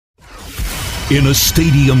in a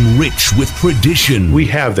stadium rich with tradition. We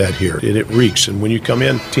have that here, and it reeks. And when you come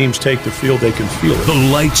in, teams take the field, they can feel it. The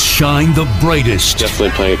lights shine the brightest.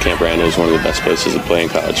 Definitely playing at Camp Randall is one of the best places to play in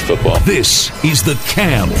college football. This is the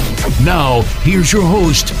Camp. Now, here's your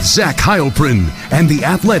host, Zach Heilprin, and the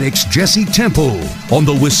Athletics' Jesse Temple on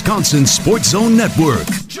the Wisconsin Sports Zone Network.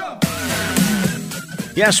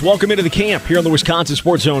 Yes, welcome into the Camp here on the Wisconsin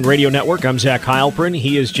Sports Zone Radio Network. I'm Zach Heilprin.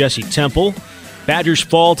 He is Jesse Temple. Badgers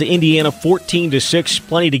fall to Indiana 14-6.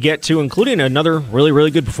 Plenty to get to, including another really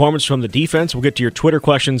good performance from the defense. We'll get to your Twitter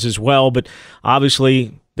questions as well, but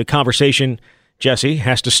obviously the conversation, Jesse,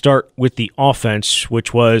 has to start with the offense,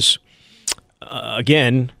 which was,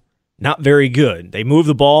 again, not very good. They moved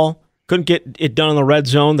the ball, couldn't get it done in the red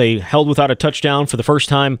zone. They held without a touchdown for the first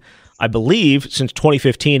time, I believe, since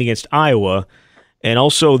 2015 against Iowa, and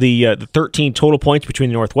also the 13 total points between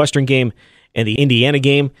the Northwestern game and the Indiana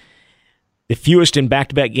game. The fewest in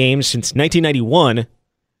back-to-back games since 1991,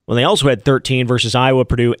 when they also had 13 versus Iowa,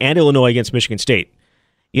 Purdue, and Illinois against Michigan State.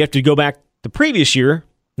 You have to go back the previous year,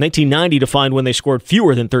 1990, to find when they scored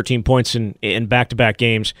fewer than 13 points in back-to-back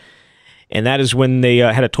games, and that is when they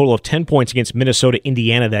had a total of 10 points against Minnesota,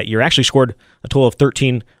 Indiana that year. Actually scored a total of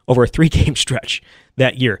 13 over a 3-game stretch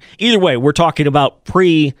that year. Either way, we're talking about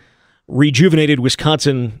pre-rejuvenated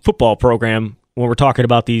Wisconsin football program when we're talking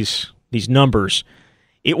about these numbers.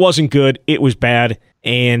 It wasn't good, it was bad,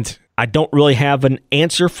 and I don't really have an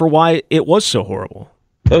answer for why it was so horrible.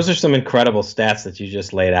 Those are some incredible stats that you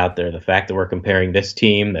just laid out there. The fact that we're comparing this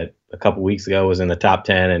team that a couple weeks ago was in the top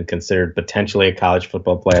 10 and considered potentially a college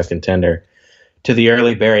football playoff contender to the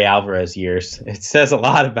early Barry Alvarez years. It says a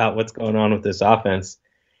lot about what's going on with this offense.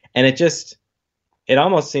 And it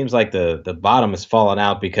almost seems like the bottom has fallen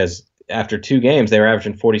out, because after 2 games, they were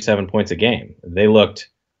averaging 47 points a game. They looked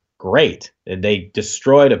great. They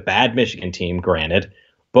destroyed a bad Michigan team, granted,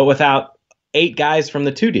 but without 8 guys from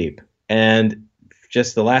the 2 deep. And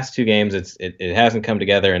just the last 2 games, it hasn't come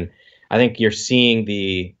together. And I think you're seeing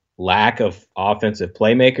the lack of offensive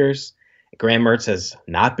playmakers. Graham Mertz has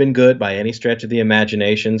not been good by any stretch of the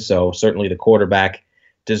imagination, so certainly the quarterback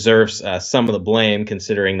deserves some of the blame,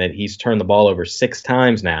 considering that he's turned the ball over 6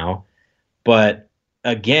 times now. But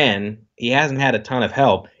again, he hasn't had a ton of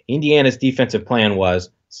help. Indiana's defensive plan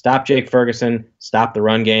was stop Jake Ferguson, stop the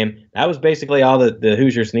run game. That was basically all the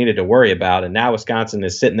Hoosiers needed to worry about. And now Wisconsin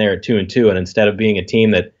is sitting there at 2-2, and instead of being a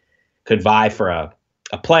team that could vie for a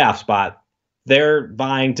playoff spot, they're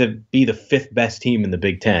vying to be the 5th best team in the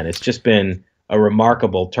Big Ten. It's just been a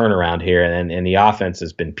remarkable turnaround here, and the offense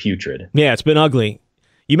has been putrid. Yeah, it's been ugly.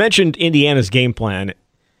 You mentioned Indiana's game plan.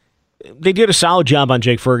 They did a solid job on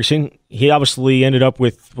Jake Ferguson. He obviously ended up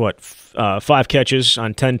with, 5 catches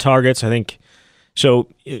on 10 targets, I think. So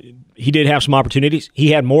he did have some opportunities.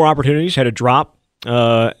 He had more opportunities, had a drop,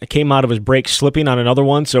 came out of his break slipping on another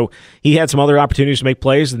one. So he had some other opportunities to make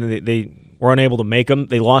plays, and they were unable to make them.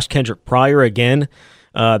 They lost Kendrick Pryor again,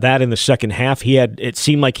 that in the second half. It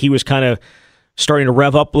seemed like he was kind of starting to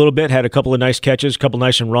rev up a little bit, had a couple of nice catches, a couple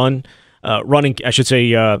nice and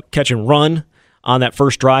catch and run on that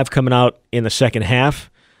first drive coming out in the second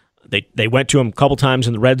half. They went to him a couple times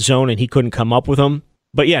in the red zone, and he couldn't come up with them.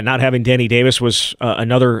 But yeah, not having Danny Davis was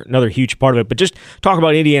another huge part of it. But just talk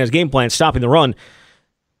about Indiana's game plan, stopping the run.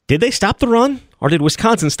 Did they stop the run, or did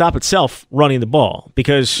Wisconsin stop itself running the ball?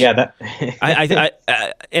 Because I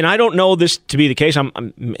don't know this to be the case. I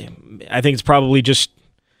think it's probably just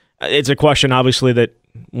it's a question, obviously, that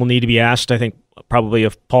will need to be asked. I think probably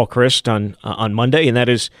of Paul Chryst on Monday, and that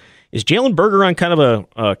is Jalen Berger on kind of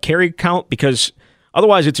a carry count? Because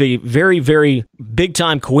otherwise, it's a very, very big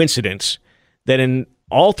time coincidence that in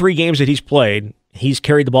all 3 games that he's played, he's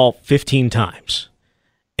carried the ball 15 times.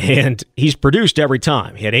 And he's produced every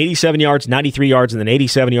time. He had 87 yards, 93 yards, and then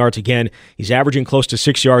 87 yards again. He's averaging close to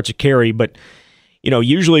 6 yards a carry. But,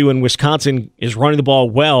 usually when Wisconsin is running the ball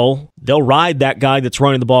well, they'll ride that guy that's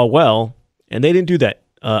running the ball well. And they didn't do that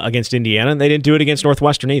against Indiana, and they didn't do it against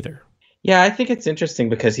Northwestern either. Yeah, I think it's interesting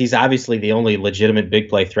because he's obviously the only legitimate big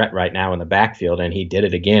play threat right now in the backfield, and he did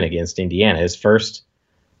it again against Indiana. His first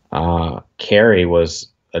carry was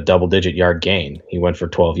a double-digit yard gain. He went for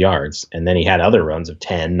 12 yards, and then he had other runs of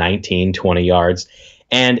 10, 19, 20 yards.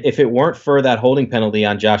 And if it weren't for that holding penalty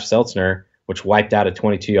on Josh Seltzner, which wiped out a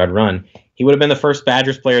 22-yard run, he would have been the first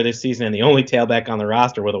Badgers player this season and the only tailback on the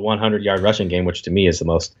roster with a 100-yard rushing game, which to me is the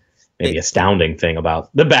most maybe astounding thing about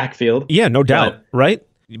the backfield. Yeah, no doubt, right?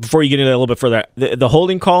 Before you get into that a little bit further, the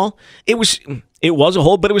holding call, it was a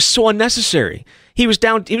hold, but it was so unnecessary. He was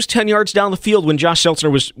 10 yards down the field when Josh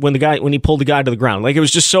Seltzner when he pulled the guy to the ground. Like, it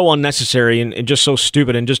was just so unnecessary and just so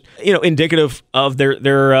stupid and just, indicative of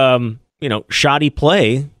their shoddy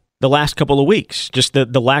play the last couple of weeks, just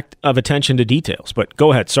the lack of attention to details. But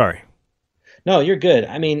go ahead, sorry. No, you're good.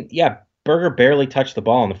 I mean, yeah, Berger barely touched the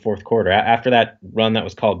ball in the fourth quarter. After that run that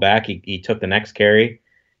was called back, he took the next carry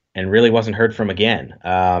and really wasn't heard from again.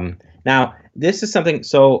 Now, this is something,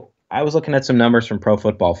 so I was looking at some numbers from Pro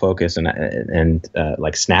Football Focus and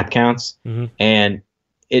like snap counts, and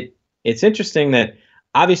it's interesting that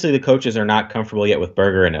obviously the coaches are not comfortable yet with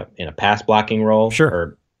Berger in a pass blocking role,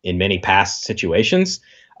 or in many pass situations.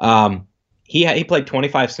 He played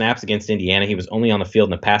 25 snaps against Indiana. He was only on the field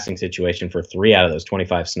in a passing situation for 3 out of those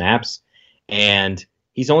 25 snaps, and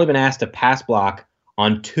he's only been asked to pass block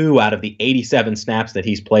on 2 out of the 87 snaps that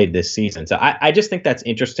he's played this season. So I just think that's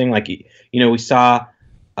interesting. Like, we saw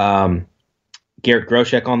Garrett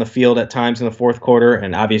Groshek on the field at times in the fourth quarter,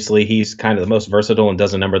 and obviously he's kind of the most versatile and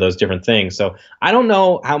does a number of those different things. So I don't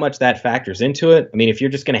know how much that factors into it. I mean, if you're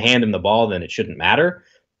just going to hand him the ball, then it shouldn't matter.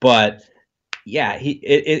 But yeah, it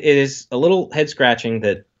is a little head scratching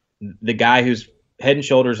that the guy who's head and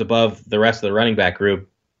shoulders above the rest of the running back group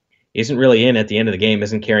isn't really in at the end of the game,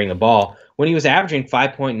 isn't carrying the ball, when he was averaging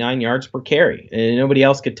 5.9 yards per carry, and nobody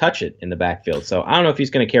else could touch it in the backfield. So I don't know if he's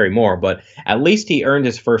going to carry more, but at least he earned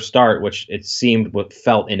his first start, which it seemed what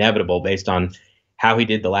felt inevitable based on how he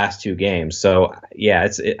did the last 2 games. So yeah,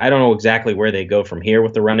 I don't know exactly where they go from here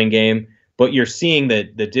with the running game, but you're seeing the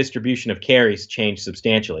distribution of carries change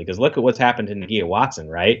substantially, because look at what's happened to Nagia Watson,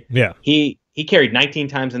 right? Yeah. He carried 19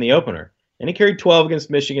 times in the opener. And he carried 12 against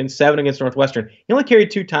Michigan, 7 against Northwestern. He only carried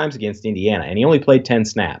 2 times against Indiana, and he only played 10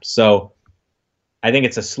 snaps. So I think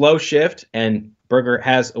it's a slow shift, and Berger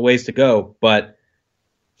has a ways to go. But,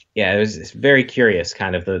 yeah, it's very curious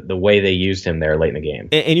kind of the way they used him there late in the game.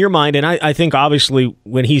 In your mind, and I think obviously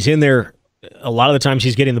when he's in there, a lot of the times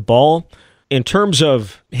he's getting the ball. In terms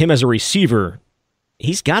of him as a receiver,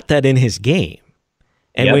 he's got that in his game.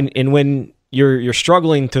 And when you're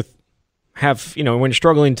struggling to when you're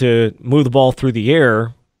struggling to move the ball through the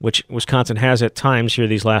air, which Wisconsin has at times here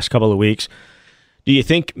these last couple of weeks, do you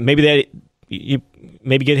think maybe that you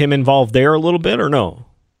maybe get him involved there a little bit, or no?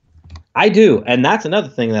 I do, and that's another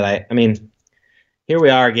thing that I mean, here we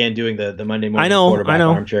are again doing the Monday morning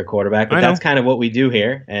armchair quarterback, but that's kind of what we do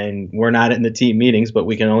here, and we're not in the team meetings, but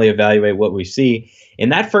we can only evaluate what we see. In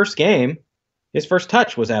that first game, his first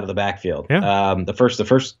touch was out of the backfield. Yeah. The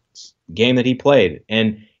first game that he played,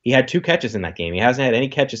 and he had 2 catches in that game. He hasn't had any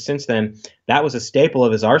catches since then. That was a staple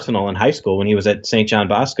of his arsenal in high school when he was at St. John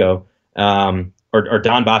Bosco, or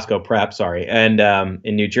Don Bosco Prep, sorry, and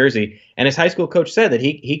in New Jersey. And his high school coach said that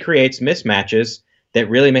he creates mismatches that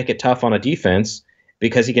really make it tough on a defense,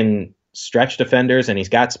 because he can stretch defenders and he's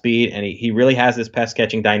got speed, and he really has this pass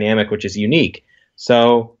catching dynamic, which is unique.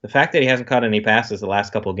 So the fact that he hasn't caught any passes the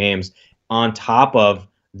last couple of games, on top of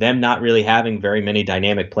them not really having very many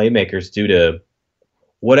dynamic playmakers due to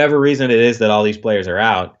whatever reason it is that all these players are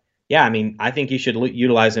out, yeah, I mean, I think you should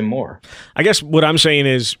utilize him more. I guess what I'm saying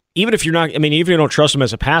is, even if you don't trust him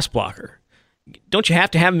as a pass blocker, don't you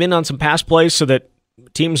have to have him in on some pass plays so that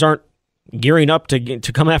teams aren't gearing up to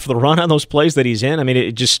come after the run on those plays that he's in? I mean,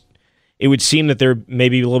 it would seem that there may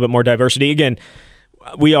be a little bit more diversity. Again,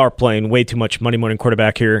 we are playing way too much Monday morning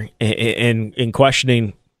quarterback here and in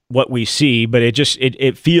questioning what we see, but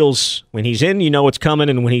it feels when he's in, you know what's coming,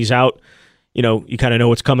 and when he's out, you kind of know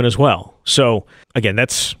what's coming as well. So, again,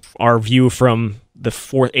 that's our view from the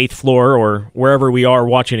 8th floor or wherever we are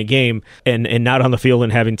watching a game, and not on the field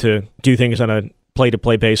and having to do things on a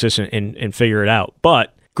play-to-play basis and figure it out.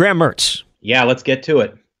 But Graham Mertz. Yeah, let's get to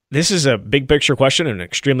it. This is a big-picture question, an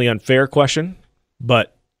extremely unfair question,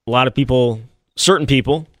 but a lot of people, certain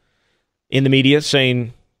people in the media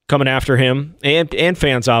coming after him, and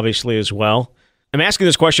fans obviously as well. I'm asking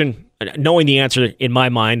this question knowing the answer in my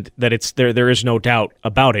mind that it's there is no doubt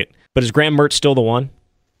about it. But is Graham Mertz still the one?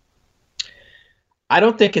 I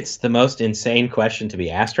don't think it's the most insane question to be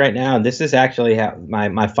asked right now. And this is actually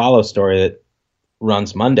my follow story that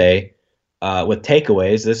runs Monday with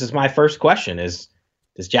takeaways. This is my first question: does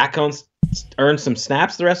Jack Coan earn some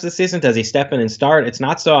snaps the rest of the season? Does he step in and start? It's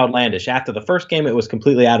not so outlandish. After the first game, it was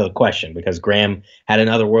completely out of the question because Graham had an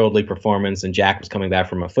otherworldly performance and Jack was coming back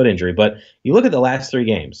from a foot injury. But you look at the last 3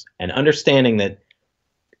 games and understanding that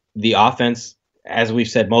the offense, as we've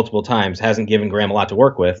said multiple times, hasn't given Graham a lot to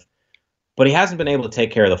work with, but he hasn't been able to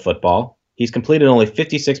take care of the football. He's completed only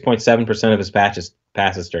 56.7% of his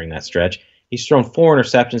passes during that stretch. He's thrown 4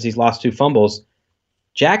 interceptions. He's lost 2 fumbles.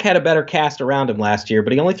 Jack had a better cast around him last year,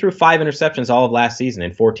 but he only threw 5 interceptions all of last season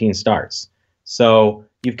in 14 starts. So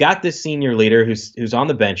you've got this senior leader who's on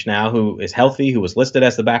the bench now, who is healthy, who was listed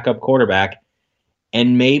as the backup quarterback,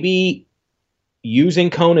 and maybe using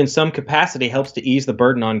Coan in some capacity helps to ease the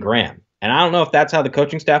burden on Graham. And I don't know if that's how the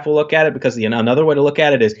coaching staff will look at it, because another way to look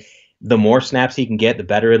at it is the more snaps he can get, the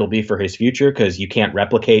better it'll be for his future, because you can't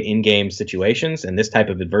replicate in-game situations, and this type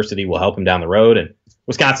of adversity will help him down the road. And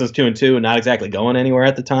Wisconsin's 2-2 and not exactly going anywhere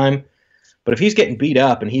at the time. But if he's getting beat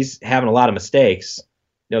up and he's having a lot of mistakes,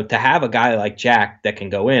 to have a guy like Jack that can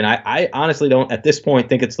go in, I honestly don't at this point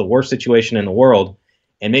think it's the worst situation in the world,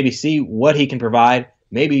 and maybe see what he can provide.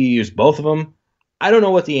 Maybe you use both of them. I don't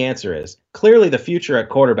know what the answer is. Clearly the future at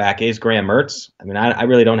quarterback is Graham Mertz. I mean, I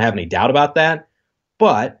really don't have any doubt about that.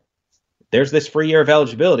 But there's this free year of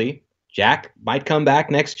eligibility. Jack might come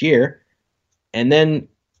back next year. And then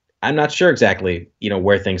I'm not sure exactly,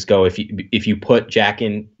 where things go if you put Jack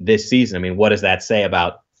in this season. I mean, what does that say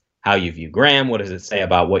about how you view Graham? What does it say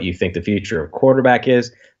about what you think the future of quarterback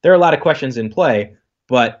is? There are a lot of questions in play,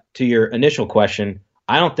 but to your initial question,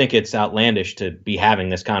 I don't think it's outlandish to be having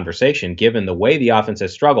this conversation given the way the offense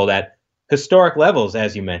has struggled at historic levels,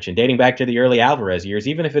 as you mentioned, dating back to the early Alvarez years,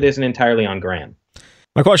 even if it isn't entirely on Graham.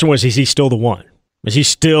 My question was, is he still the one? Is he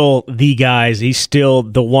still the guy? Is he still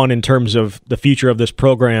the one in terms of the future of this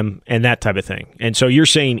program and that type of thing? And so you're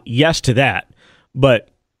saying yes to that, but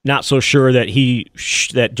not so sure that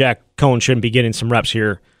that Jack Coan shouldn't be getting some reps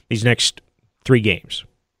here these next 3 games.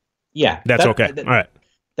 Yeah. That's okay. All right.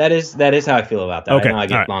 That is how I feel about that. Okay. I know I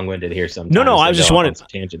get long-winded here sometimes. No, I just wanted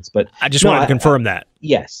tangents, but I just wanted to confirm that.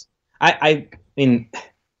 Yes. I mean,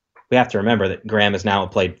 we have to remember that Graham has now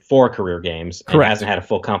played 4 career games and hasn't had a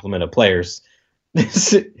full complement of players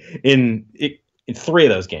in 3 of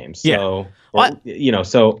those games. So,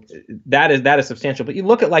 so that is substantial. But you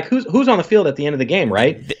look at who's on the field at the end of the game,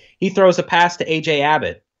 right? He throws a pass to A.J.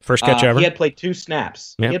 Abbott. First catch ever. He had played 2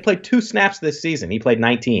 snaps. Yep. He had played 2 snaps this season. He played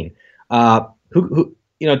 19.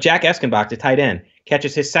 Jack Eskenbach, the tight end,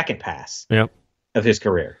 catches his second pass of his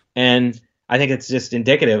career. And I think it's just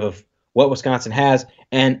indicative of what Wisconsin has.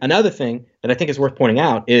 And another thing that I think is worth pointing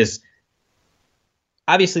out is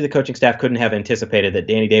obviously the coaching staff couldn't have anticipated that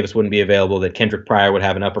Danny Davis wouldn't be available, that Kendrick Pryor would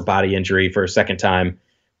have an upper body injury for a second time.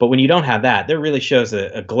 But when you don't have that, there really shows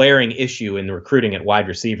a glaring issue in the recruiting at wide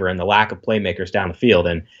receiver and the lack of playmakers down the field.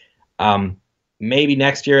 And maybe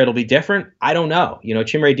next year it'll be different. I don't know.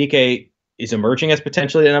 Chimere Dike is emerging as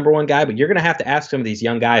potentially the number 1 guy, but you're going to have to ask some of these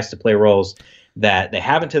young guys to play roles that they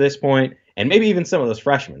haven't to this point, and maybe even some of those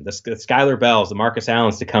freshmen, the Skylar Bells, the Marcus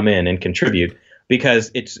Allens, to come in and contribute, because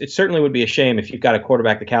it certainly would be a shame if you've got a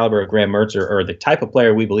quarterback the caliber of Graham Mertz or the type of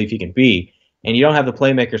player we believe he can be, and you don't have the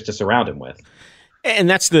playmakers to surround him with. And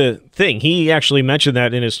that's the thing. He actually mentioned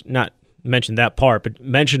that in his, not mentioned that part, but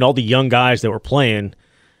mentioned all the young guys that were playing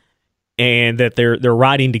and that they're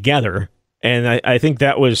riding together. And I think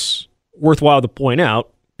that was worthwhile to point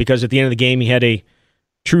out, because at the end of the game, he had a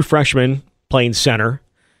true freshman playing center.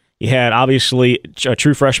 You had, obviously, a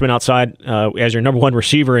true freshman outside as your number 1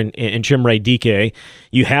 receiver in Chimere Dike.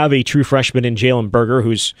 You have a true freshman in Jalen Berger,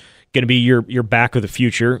 who's going to be your back of the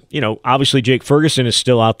future. Obviously, Jake Ferguson is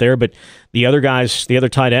still out there, but the other guys, the other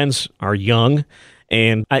tight ends, are young.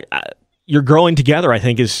 And you're growing together, I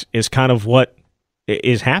think, is kind of what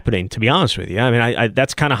is happening, to be honest with you. I mean,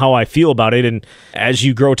 that's kind of how I feel about it. And as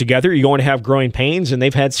you grow together, you're going to have growing pains, and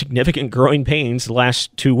they've had significant growing pains the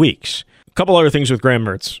last 2 weeks. A couple other things with Graham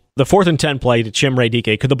Mertz. The 4th and 10 play to Chimere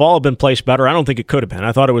Dike. Could the ball have been placed better? I don't think it could have been.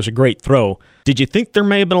 I thought it was a great throw. Did you think there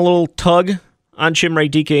may have been a little tug on Chimere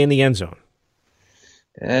Dike in the end zone?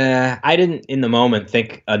 I didn't, in the moment,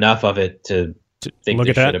 think enough of it to think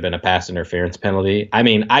there should have been a pass interference penalty. I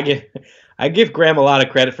mean, I give Graham a lot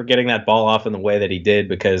of credit for getting that ball off in the way that he did,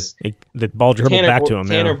 because the ball dribbled back to him.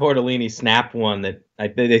 Tanner Bortolini snapped one that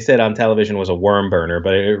they said on television was a worm burner,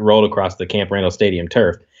 but it rolled across the Camp Randall Stadium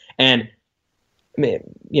turf. And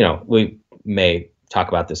we may talk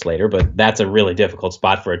about this later, but that's a really difficult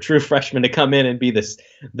spot for a true freshman to come in and be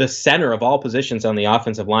the center of all positions on the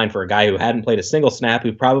offensive line for a guy who hadn't played a single snap,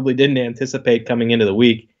 who probably didn't anticipate coming into the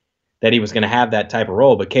week that he was going to have that type of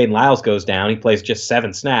role. But Caden Lyles goes down. He plays just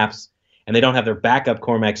 7 snaps, and they don't have their backup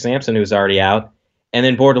Cormac Sampson, who's already out. And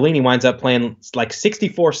then Bortolini winds up playing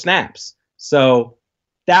 64 snaps. So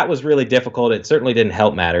that was really difficult. It certainly didn't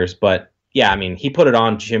help matters, but yeah, I mean, he put it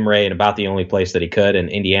on Chimere in about the only place that he could, and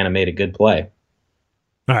Indiana made a good play.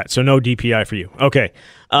 All right, so no DPI for you. Okay.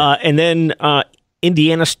 And then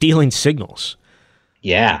Indiana stealing signals.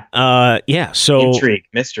 Yeah. So intrigue,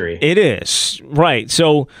 mystery. It is. Right.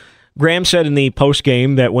 So Graham said in the post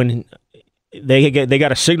game that when they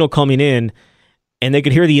got a signal coming in, and they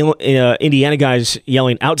could hear the Indiana guys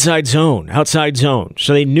yelling outside zone.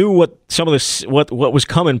 So they knew what some of this what was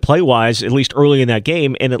coming play wise, at least early in that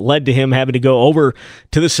game, and it led to him having to go over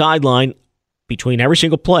to the sideline between every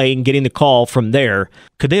single play and getting the call from there.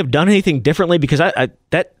 Could they have done anything differently? Because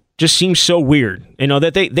that just seems so weird.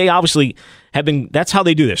 That they obviously have been. That's how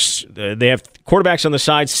they do this. They have quarterbacks on the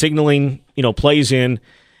side signaling, plays in,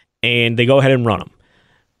 and they go ahead and run them.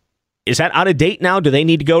 Is that out of date now? Do they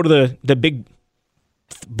need to go to the big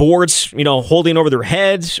boards, holding over their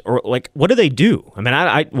heads, or what do they do? I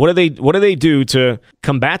mean, what do they do to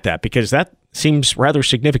combat that? Because that seems rather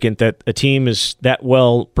significant that a team is that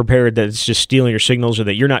well prepared that it's just stealing your signals, or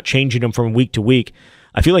that you're not changing them from week to week.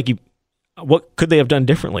 I feel like what could they have done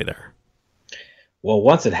differently there? Well,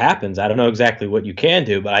 once it happens, I don't know exactly what you can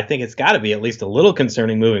do, but I think it's got to be at least a little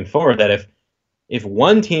concerning moving forward that if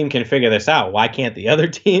one team can figure this out, why can't the other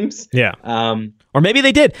teams? Yeah. Or maybe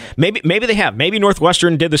they did. Maybe they have. Maybe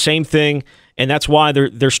Northwestern did the same thing, and that's why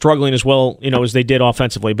they're struggling as well, as they did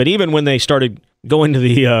offensively. But even when they started going to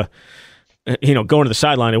the going to the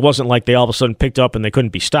sideline, it wasn't like they all of a sudden picked up and they couldn't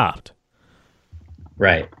be stopped.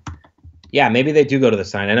 Right. Yeah, maybe they do go to the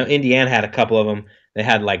sign. I know Indiana had a couple of them. They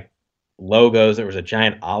had logos. There was a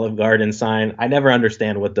giant Olive Garden sign. I never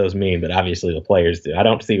understand what those mean, but obviously the players do. I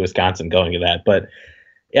don't see Wisconsin going to that. But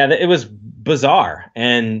yeah, it was bizarre.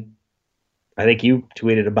 And I think you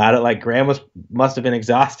tweeted about it. Graham must have been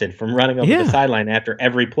exhausted from running over the sideline after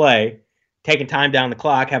every play, taking time down the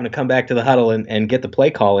clock, having to come back to the huddle and get the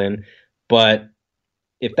play call in. But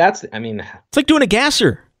if that's, it's like doing a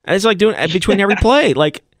gasser. It's like doing between every play.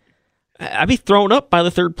 I'd be thrown up by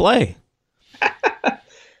the third play.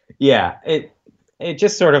 Yeah, it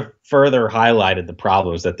just sort of further highlighted the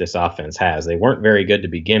problems that this offense has. They weren't very good to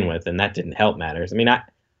begin with, and that didn't help matters.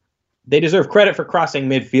 They deserve credit for crossing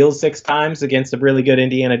midfield 6 times against a really good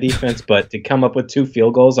Indiana defense, but to come up with 2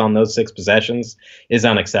 field goals on those 6 possessions is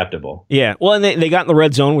unacceptable. Yeah, well, and they got in the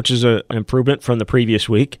red zone, which is an improvement from the previous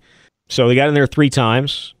week. So they got in there 3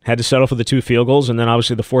 times, had to settle for the 2 field goals, and then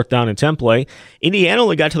obviously the 4th down and 10 play. Indiana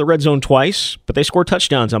only got to the red zone twice, but they scored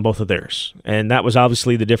touchdowns on both of theirs. And that was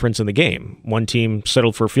obviously the difference in the game. One team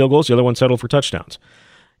settled for field goals, the other one settled for touchdowns.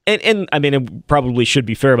 And it probably should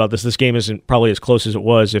be fair about this. This game isn't probably as close as it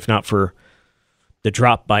was, if not for the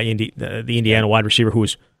drop by the Indiana wide receiver, who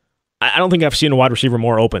was, I don't think I've seen a wide receiver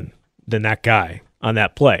more open than that guy on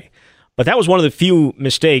that play. But that was one of the few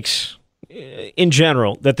mistakes in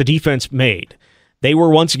general that the defense made. They were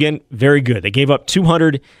once again very good. They gave up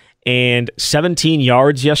 217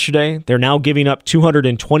 yards yesterday. They're now giving up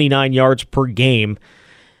 229 yards per game.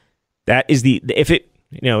 That is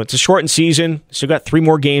it's a shortened season. Still got 3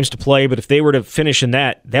 more games to play, but if they were to finish in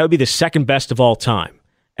that would be the second best of all time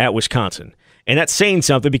at Wisconsin. And that's saying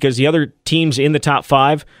something because the other teams in the top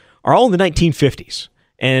 5 are all in the 1950s.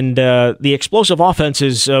 And the explosive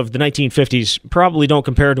offenses of the 1950s probably don't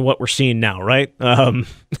compare to what we're seeing now, right?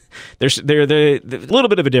 There's a little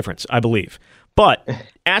bit of a difference, I believe. But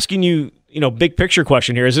asking you, big picture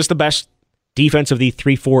question here, is this the best defense of the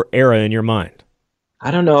 3-4 era in your mind?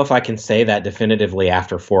 I don't know if I can say that definitively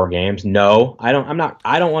after 4 games. No, I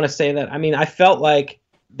don't want to say that. I felt like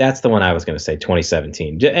that's the one I was going to say,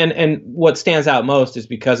 2017. And what stands out most is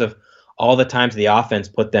because of all the times the offense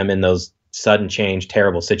put them in those sudden change,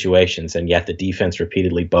 terrible situations, and yet the defense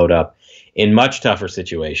repeatedly bowed up in much tougher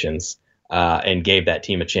situations and gave that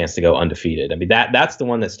team a chance to go undefeated. That's the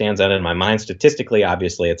one that stands out in my mind. Statistically,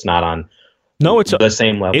 obviously, it's not on it's the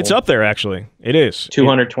same level. It's up there, actually. It is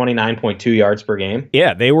 229.2 yards per game.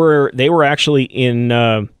 Yeah, they were actually in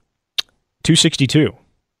 262,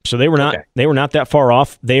 so they were not that far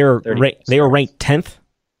off. They were ranked 10th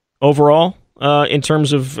overall in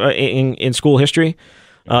terms of in school history.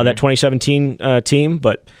 That 2017 team.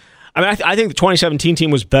 But I think the 2017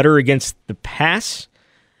 team was better against the pass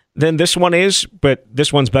than this one is, but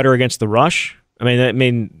this one's better against the rush.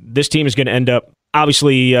 This team is going to end up,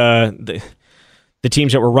 obviously, the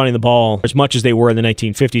teams that were running the ball as much as they were in the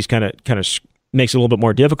 1950s kind of makes it a little bit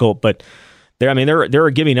more difficult. But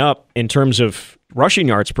they're giving up in terms of rushing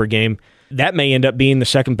yards per game. That may end up being the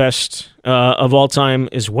second best of all time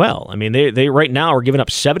as well. They right now are giving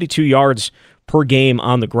up 72 yards per game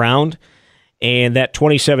on the ground, and that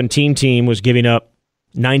 2017 team was giving up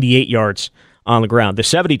 98 yards on the ground. The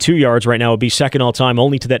 72 yards right now would be second all time,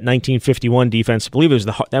 only to that 1951 defense. I believe is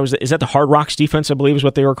that the Hard Rocks defense? I believe is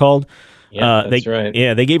what they were called. Yeah, that's right.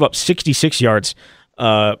 Yeah, they gave up 66 yards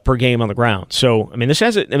per game on the ground. So this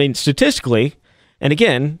has it. Statistically, and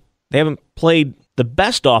again, they haven't played the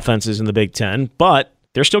best offenses in the Big Ten, but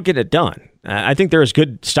they're still getting it done. I think they're as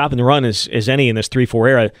good stopping the run as any in this 3-4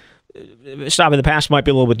 era. Stopping the pass might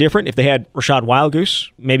be a little bit different. If they had Rashad Wildgoose,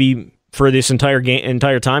 maybe for this entire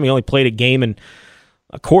time, he only played a game and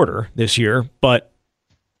a quarter this year, but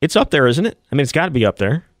it's up there, isn't it? It's got to be up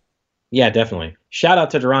there. Yeah, definitely. Shout out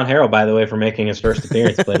to Deron Harrell, by the way, for making his first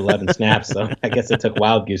appearance. He played 11 snaps, so I guess it took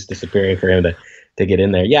Wild Goose disappearing for him to get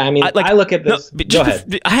in there. Yeah, I mean, I look at this. No, go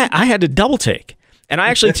ahead. I had to double take, and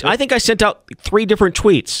I think I sent out 3 different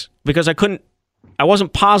tweets because I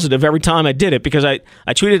wasn't positive every time I did it because I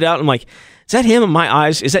tweeted it out and I'm like, is that him in my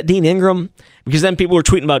eyes? Is that Dean Ingram? Because then people were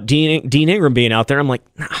tweeting about Dean Ingram being out there. I'm like,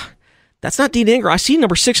 nah, that's not Dean Ingram. I see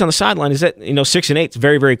number 6 on the sideline. Is that 6 and 8? It's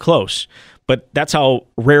very, very close. But that's how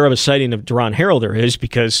rare of a sighting of Deron Harrell there is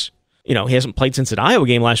because, he hasn't played since an Iowa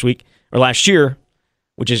game last year,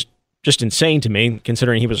 which is just insane to me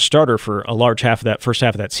considering he was a starter for a large first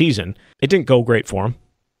half of that season. It didn't go great for him.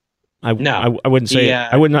 I wouldn't say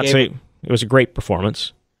I would not say it was a great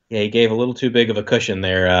performance. Yeah, he gave a little too big of a cushion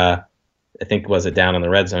there. I think was it down in the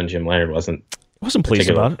red zone. Jim Leonard wasn't pleased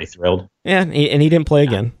about it. Thrilled. Yeah, and he didn't play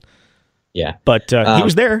again. Yeah, but he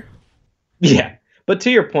was there. Yeah. But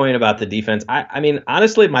to your point about the defense, I mean,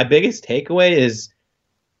 honestly, my biggest takeaway is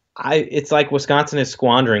it's like Wisconsin is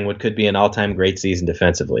squandering what could be an all-time great season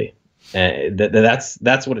defensively. That's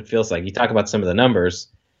what it feels like. You talk about some of the numbers.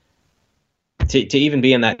 To even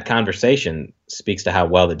be in that conversation speaks to how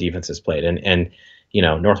well the defense has played. And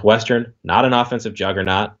Northwestern, not an offensive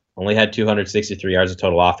juggernaut, only had 263 yards of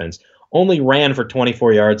total offense, only ran for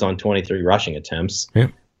 24 yards on 23 rushing attempts. Yeah.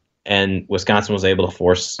 And Wisconsin was able to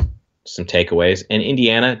force some takeaways. And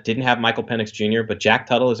Indiana didn't have Michael Penix Jr., but Jack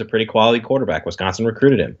Tuttle is a pretty quality quarterback. Wisconsin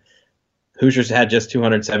recruited him. Hoosiers had just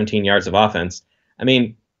 217 yards of offense. I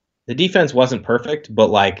mean, the defense wasn't perfect, but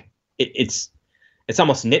it's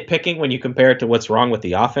almost nitpicking when you compare it to what's wrong with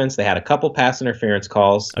the offense. They had a couple pass interference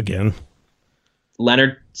calls. Again.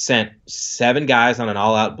 Leonard sent 7 guys on an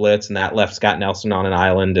all-out blitz, and that left Scott Nelson on an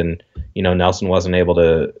island, and Nelson wasn't able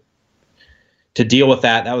to deal with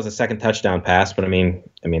that. That was a second touchdown pass, but I mean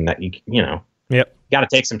that yep. You got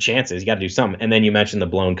to take some chances. You got to do something. And then you mentioned the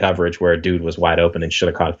blown coverage where a dude was wide open and should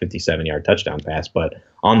have caught a 57-yard touchdown pass. But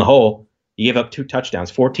on the whole, you gave up 2 touchdowns.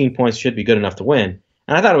 14 points should be good enough to win.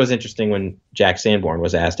 And I thought it was interesting when Jack Sanborn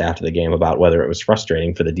was asked after the game about whether it was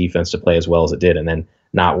frustrating for the defense to play as well as it did and then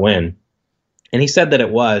not win. And he said that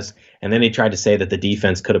it was, and then he tried to say that the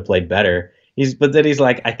defense could have played better. But then he's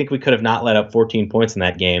like, I think we could have not let up 14 points in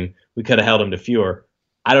that game. We could have held them to fewer.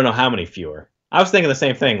 I don't know how many fewer. I was thinking the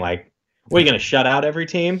same thing. Like, what, are you going to shut out every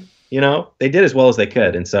team? They did as well as they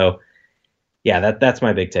could. And so, yeah, that's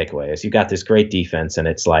my big takeaway is you got this great defense, and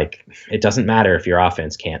it's like it doesn't matter if your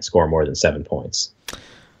offense can't score more than 7 points.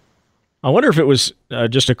 I wonder if it was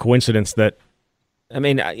just a coincidence that, I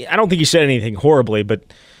don't think he said anything horribly, but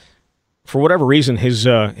for whatever reason, his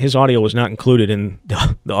audio was not included in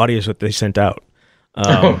the audios that they sent out.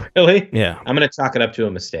 Oh, really? Yeah. I'm going to chalk it up to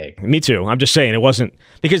a mistake. Me too. I'm just saying it wasn't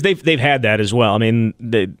because they've had that as well. I mean,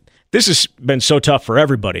 this has been so tough for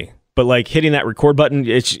everybody, but like hitting that record button,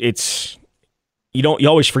 it's you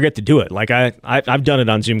always forget to do it. Like I've done it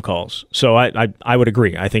on Zoom calls, so I would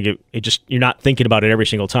agree. I think it just you're not thinking about it every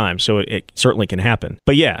single time, so it certainly can happen.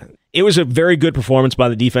 But yeah, it was a very good performance by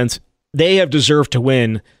the defense. They have deserved to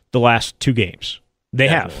win the last 2 games. They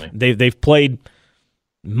Definitely. have. They've played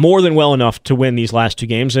more than well enough to win these last 2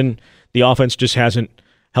 games, and the offense just hasn't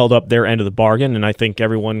held up their end of the bargain. And I think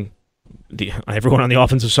everyone on the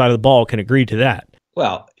offensive side of the ball can agree to that.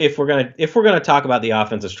 Well, if we're gonna talk about the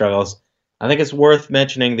offensive struggles, I think it's worth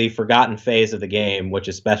mentioning the forgotten phase of the game, which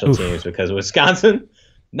is special teams, because Wisconsin,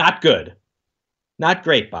 not good, not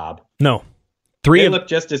great, Bob. No, they look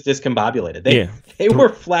just as discombobulated. They were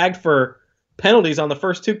flagged for penalties on the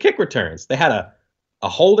first 2 kick returns. They had a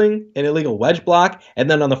holding, an illegal wedge block, and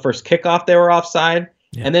then on the first kickoff they were offside.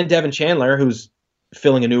 Yeah. And then Devin Chandler, who's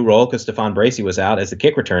filling a new role because Stephon Bracey was out as the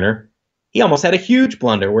kick returner, he almost had a huge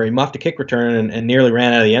blunder where he muffed a kick return and nearly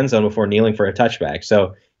ran out of the end zone before kneeling for a touchback.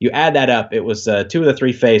 So you add that up, it was 2 of the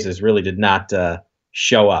 3 phases really did not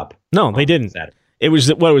show up. No, they didn't. Saturday. It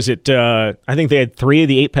was, what was it? I think they had 3 of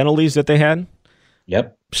the 8 penalties that they had.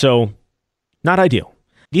 Yep. So not ideal.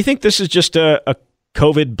 Do you think this is just a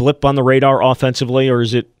COVID blip on the radar offensively, or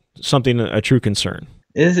is it something, a true concern?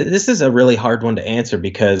 This is a really hard one to answer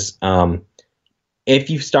because if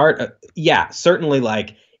you start, certainly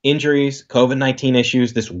like injuries, COVID-19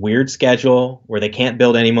 issues, this weird schedule where they can't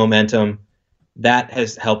build any momentum, that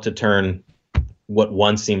has helped to turn what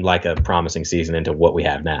once seemed like a promising season into what we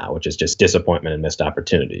have now, which is just disappointment and missed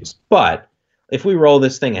opportunities. But if we roll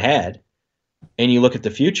this thing ahead and you look at the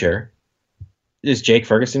future, is Jake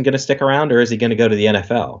Ferguson going to stick around, or is he going to go to the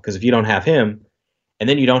NFL? Because if you don't have him, and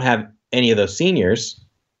then you don't have any of those seniors,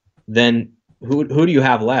 then who do you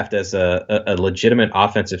have left as a legitimate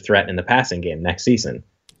offensive threat in the passing game next season?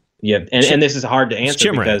 Yeah, and this is hard to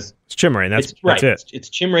answer because it's Chimere. That's it. It's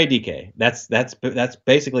Chimere Dike. That's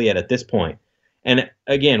basically it at this point. And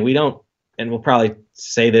again, we don't, and we'll probably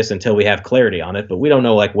say this until we have clarity on it, but we don't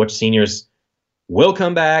know like which seniors will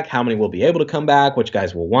come back, how many will be able to come back, which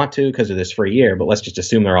guys will want to because of this free year. But let's just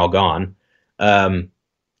assume they're all gone.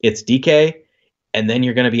 It's Dike, and then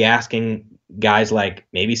you're going to be asking guys like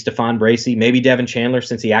maybe Stephon Bracey, maybe Devin Chandler,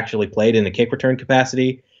 since he actually played in the kick return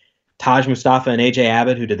capacity, Taj Mustafa and AJ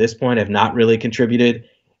Abbott, who to this point have not really contributed,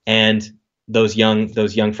 and those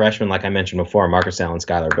young freshmen, like I mentioned before, Marcus Allen,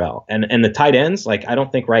 Skylar Bell, and the tight ends. Like I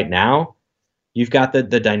don't think right now you've got the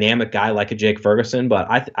dynamic guy like a Jake Ferguson, but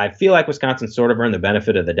I feel like Wisconsin sort of earned the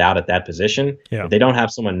benefit of the doubt at that position. Yeah. If they don't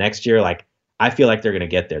have someone next year, like I feel like they're going to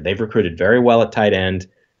get there. They've recruited very well at tight end.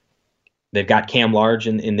 They've got Cam Large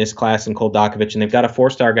in this class and Cole Dakovich, and they've got a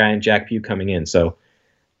 4-star guy in Jack Pugh coming in. So,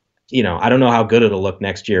 I don't know how good it'll look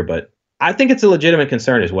next year, but I think it's a legitimate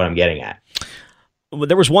concern is what I'm getting at.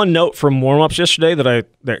 There was one note from warm-ups yesterday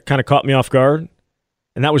that kind of caught me off guard,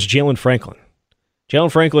 and that was Jalen Franklin. Jalen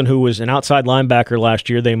Franklin, who was an outside linebacker last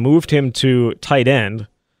year, they moved him to tight end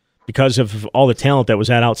because of all the talent that was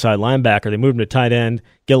at outside linebacker. They moved him to tight end,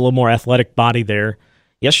 get a little more athletic body there.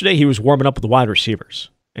 Yesterday, he was warming up with the wide receivers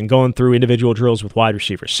and going through individual drills with wide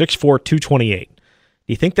receivers, 6'4", 228. Do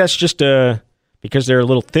you think that's just because they're a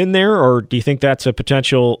little thin there, or do you think that's a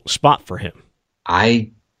potential spot for him? I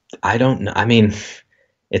don't know. I mean,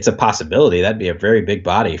 it's a possibility. That'd be a very big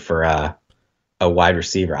body for a wide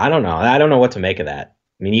receiver. I don't know. I don't know what to make of that.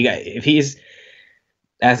 I mean, if he's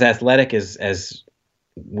as athletic as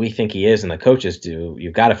we think he is and the coaches do,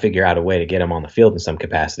 you've got to figure out a way to get him on the field in some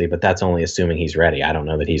capacity, but that's only assuming he's ready. I don't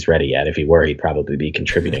know that he's ready yet. If he were, he'd probably be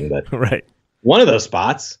contributing, but right. One of those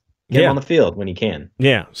spots, get him on the field when he can.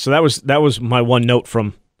 Yeah, so that was my one note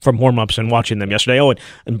from warm-ups and watching them yesterday. Oh,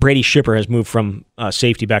 and Brady Shipper has moved from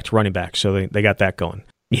safety back to running back, so they got that going.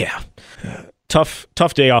 Yeah.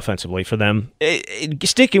 Tough day offensively for them.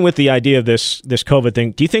 Sticking with the idea of this COVID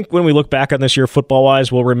thing, do you think when we look back on this year football-wise,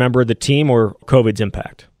 we'll remember the team or COVID's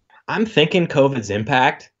impact? I'm thinking COVID's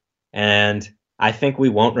impact, and I think we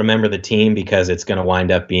won't remember the team because it's going to wind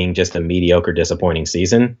up being just a mediocre, disappointing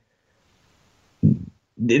season.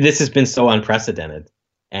 This has been so unprecedented,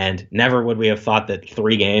 and never would we have thought that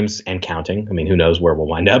 3 games and counting, I mean, who knows where we'll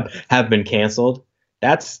wind up, have been canceled.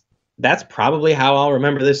 That's probably how I'll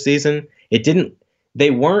remember this season. They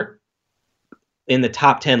weren't in the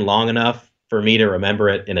top 10 long enough for me to remember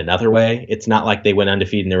it in another way. It's not like they went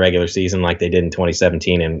undefeated in the regular season like they did in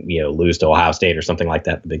 2017 and lose to Ohio State or something like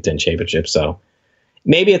that, the Big Ten championship. So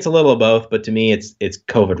maybe it's a little of both, but to me it's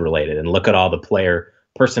COVID related. And look at all the player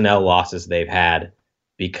personnel losses they've had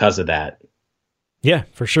because of that. Yeah,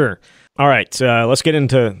 for sure. All right, let's get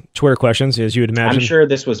into Twitter questions, as you would imagine. I'm sure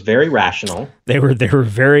this was very rational. There were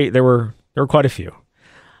quite a few.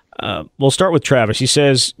 We'll start with Travis. He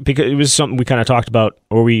says, because it was something we kind of talked about,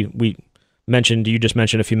 or we mentioned, you just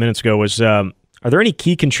mentioned a few minutes ago, was are there any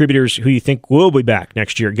key contributors who you think will be back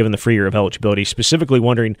next year, given the free year of eligibility? Specifically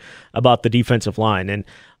wondering about the defensive line. And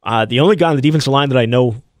the only guy on the defensive line that I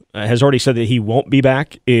know has already said that he won't be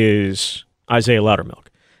back is Isaiah Loudermilk.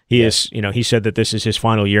 He said that this is his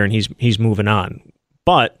final year and he's moving on.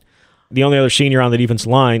 But the only other senior on the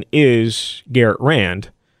defensive line is Garrett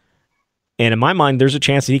Rand. And in my mind, there's a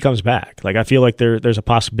chance that he comes back. Like, I feel like there's a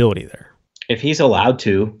possibility there. If he's allowed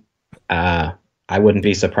to, I wouldn't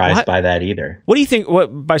be surprised by that either. What do you think?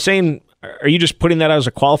 By saying, are you just putting that as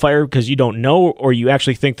a qualifier because you don't know, or you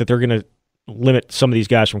actually think that they're going to limit some of these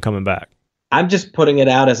guys from coming back? I'm just putting it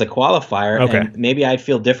out as a qualifier. Okay. And maybe I'd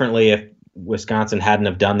feel differently if Wisconsin hadn't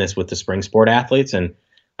have done this with the spring sport athletes. And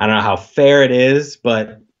I don't know how fair it is,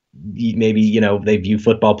 but maybe, they view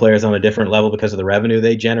football players on a different level because of the revenue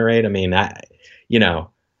they generate. I mean, the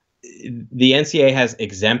NCAA has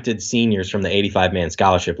exempted seniors from the 85-man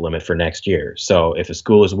scholarship limit for next year. So if a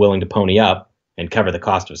school is willing to pony up and cover the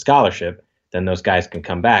cost of a scholarship, then those guys can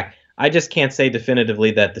come back. I just can't say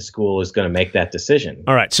definitively that the school is going to make that decision.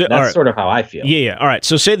 All right. So that's sort of how I feel. Yeah. All right.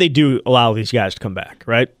 So say they do allow these guys to come back,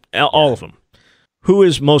 right? All of them. Who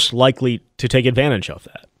is most likely to take advantage of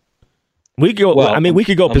that? We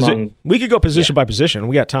could go position by position.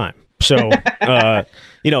 We got time. So,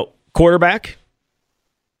 quarterback.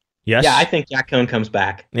 Yes. Yeah, I think Jack Cohn comes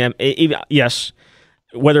back. Yeah. Yes.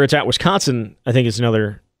 Whether it's at Wisconsin, I think is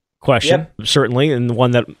another question. Yep. Certainly, and the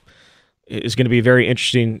one that is going to be very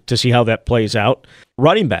interesting to see how that plays out.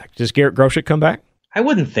 Running back. Does Garrett Groshek come back? I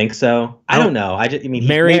wouldn't think so. I don't know. He's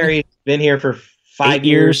married, been here for 5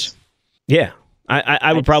 years. Yeah.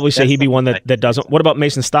 I would probably say he'd be one that doesn't. What about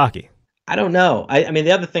Mason Stockey? I don't know. I mean,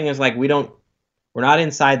 the other thing is, like, we don't we're not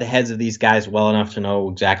inside the heads of these guys well enough to know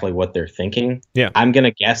exactly what they're thinking. Yeah. I'm going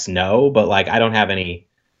to guess no, but like I don't have any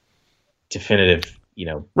definitive,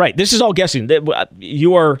 Right. This is all guessing. This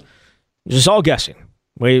is all guessing.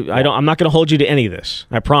 I'm not going to hold you to any of this.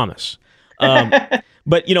 I promise.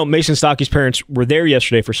 But Mason Stockey's parents were there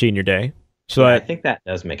yesterday for senior day. So I think that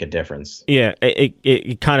does make a difference. Yeah.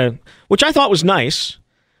 It kind of, which I thought was nice,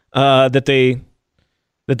 that they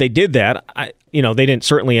did that. They didn't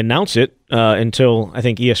certainly announce it until I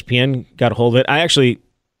think ESPN got a hold of it. I actually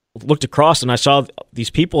looked across and I saw these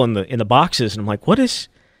people in the boxes, and I'm like, what is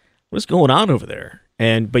going on over there?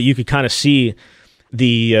 But you could kind of see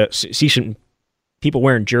see some people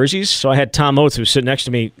wearing jerseys. So I had Tom Oates, who was sitting next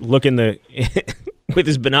to me, looking with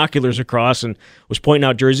his binoculars across and was pointing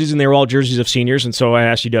out jerseys, and they were all jerseys of seniors. And so I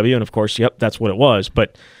asked UW, and of course, yep, that's what it was.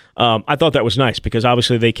 But I thought that was nice because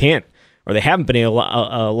obviously they can't, or they haven't been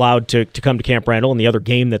allowed to come to Camp Randall and the other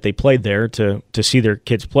game that they played there to see their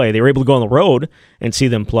kids play. They were able to go on the road and see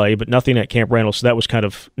them play, but nothing at Camp Randall, so that was kind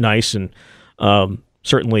of nice and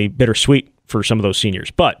certainly bittersweet for some of those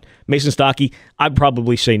seniors. But Mason Stockey, I'd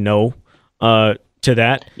probably say no to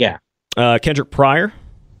that. Yeah. Kendrick Pryor.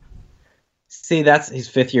 See, that's his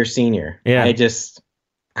fifth-year senior. Yeah.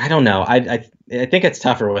 I don't know. I think it's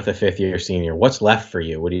tougher with a fifth-year senior. What's left for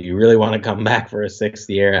you? Would you really want to come back for a sixth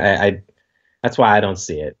year? That's why I don't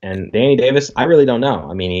see it. And Danny Davis, I really don't know.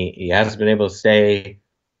 I mean, he hasn't been able to stay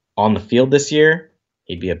on the field this year.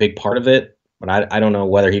 He'd be a big part of it, but I don't know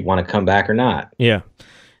whether he'd want to come back or not. Yeah,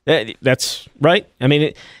 that's right. I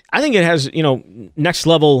mean, I think it has next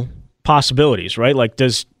level possibilities, right? Like,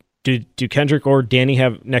 do Kendrick or Danny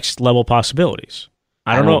have next level possibilities?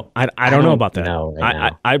 I don't know. I don't know about that. No,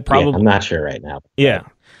 right I probably. I'm not sure right now. Yeah.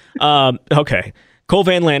 Okay. Cole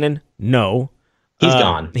Van Lanen, no. He's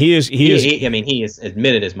gone. He is. I mean, he has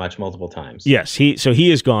admitted as much multiple times. Yes.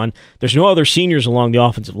 He is gone. There's no other seniors along the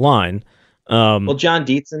offensive line. Well, John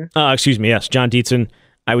Dietzen. Excuse me. Yes, John Dietzen.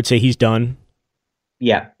 I would say he's done.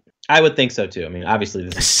 Yeah, I would think so too. I mean, obviously,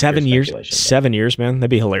 this is 7 years. 7 years, man. That'd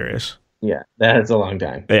be hilarious. Yeah, that's a long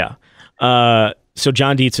time. Yeah. So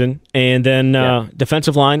John Dietzen, and then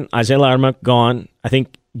defensive line, Isaiah Loudermilk gone. I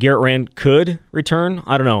think Garrett Rand could return.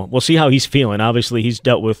 I don't know. We'll see how he's feeling. Obviously, he's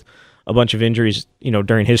dealt with a bunch of injuries,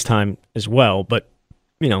 during his time as well. But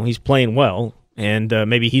he's playing well, and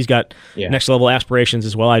maybe he's got next level aspirations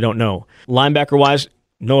as well. I don't know. Linebacker wise,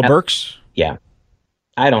 Noah Burks. Yeah,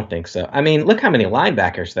 I don't think so. I mean, look how many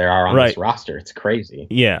linebackers there are on this roster. It's crazy.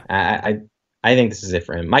 Yeah, I think this is it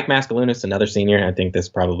for him. Mike Mascalunas, another senior. I think this is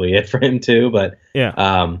probably it for him too. But yeah.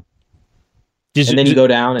 And then you go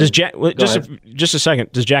down. Just a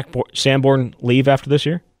second. Does Jack Sanborn leave after this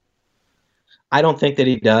year? I don't think that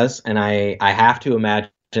he does, and I have to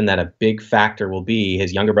imagine that a big factor will be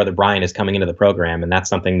his younger brother Brian is coming into the program, and that's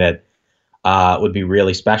something that would be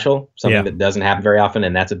really special, something that doesn't happen very often,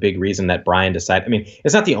 and that's a big reason that Brian decided. I mean,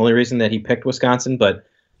 it's not the only reason that he picked Wisconsin, but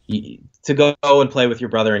to go and play with your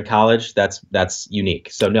brother in college, that's unique.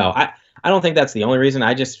 So no, I don't think that's the only reason.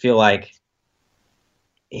 I just feel like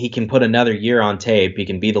he can put another year on tape. He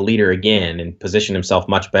can be the leader again and position himself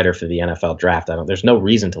much better for the NFL draft. There's no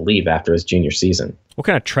reason to leave after his junior season. What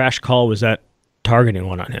kind of trash call was that targeting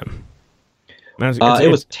one on him? It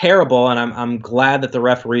was terrible, and I'm glad that the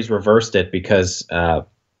referees reversed it because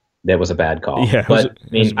that was a bad call. Yeah, but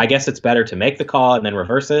I guess it's better to make the call and then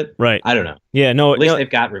reverse it. Right. I don't know. Yeah, no. At least they've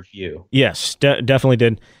got review. Yes, definitely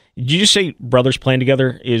did. Did you just say brothers playing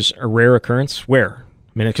together is a rare occurrence? Where?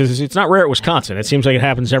 I mean, because it's not rare at Wisconsin. It seems like it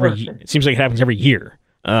happens every year.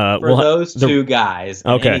 For those two guys,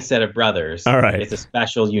 and any set of brothers, all right. It's a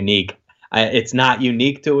special, unique. It's not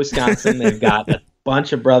unique to Wisconsin. They've got a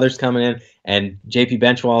bunch of brothers coming in, and JP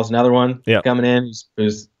Benchwall is another one coming in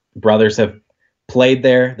whose brothers have played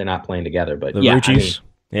there. They're not playing together, but the Ruchis,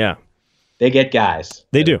 they get guys.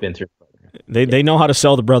 They do. Been through. They know how to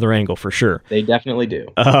sell the brother angle for sure. They definitely do.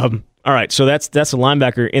 All right, so that's a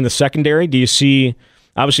linebacker in the secondary. Do you see?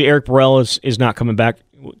 Obviously, Eric Burrell is not coming back.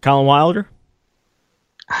 Colin Wilder?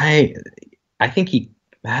 I think he.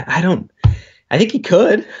 I think he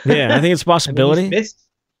could. Yeah, I think it's a possibility.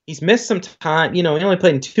 He's missed some time. He only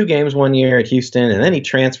played in 2 games 1 year at Houston, and then he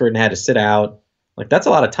transferred and had to sit out. Like, that's a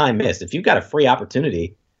lot of time missed. If you've got a free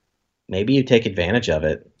opportunity, maybe you take advantage of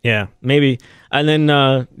it. Yeah, maybe. And then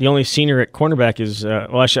the only senior at cornerback is,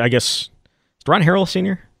 I guess, is Ron Harrell a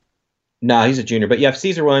senior? No, he's a junior. But you have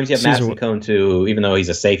Caesar Williams. You have Madison Cone, too. Even though he's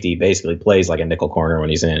a safety, basically plays like a nickel corner when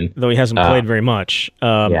he's in. Though he hasn't played very much.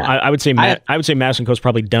 I would say Madison Cone's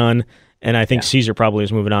probably done, and I think Caesar probably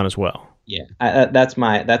is moving on as well. Yeah, that's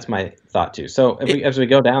my thought too. So as we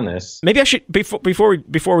go down this, maybe I should before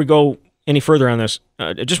we go any further on this,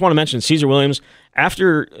 I just want to mention Caesar Williams.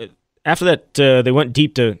 After that, they went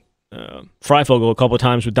deep to Freifogel a couple of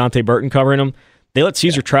times with Dante Burton covering him. They let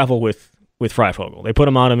Caesar travel with Freifogel. They put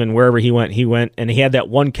him on him, and wherever he went, and he had that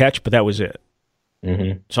one catch, but that was it.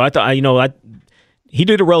 Mm-hmm. So I thought, he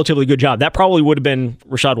did a relatively good job. That probably would have been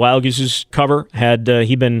Rashad Wildgoose's cover had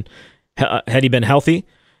he been healthy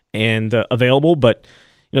and available. But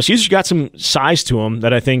Caesar's got some size to him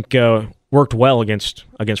that I think worked well against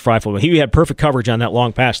Freifogel. He had perfect coverage on that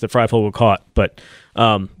long pass that Freifogel caught. But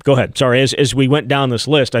go ahead. Sorry. As we went down this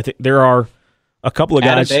list, I think there are a couple of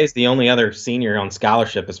guys. Adam Bay's the only other senior on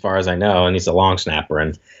scholarship, as far as I know, and he's a long snapper,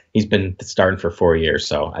 and he's been starting for 4 years.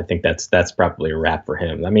 So I think that's probably a wrap for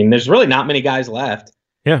him. I mean, there's really not many guys left.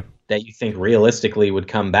 Yeah. That you think realistically would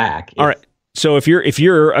come back. All right. So if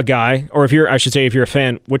you're a guy, or if you're a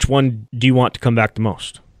fan, which one do you want to come back the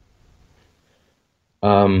most?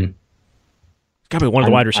 Got to be one of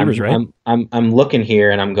the wide receivers, right? I'm looking here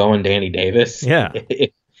and I'm going Danny Davis. Yeah.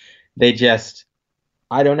 They just,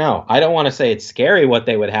 I don't know. I don't want to say it's scary what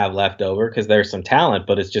they would have left over because there's some talent,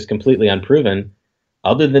 but it's just completely unproven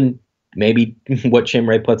other than maybe what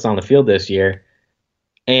Chimray puts on the field this year.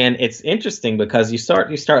 And it's interesting because you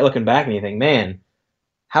start looking back and you think, man,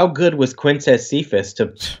 how good was Quintez Cephas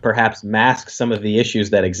to perhaps mask some of the issues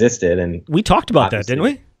that existed? And we talked about that, didn't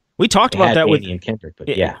we? We talked about that with and Kendrick, but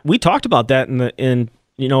yeah, we talked about that in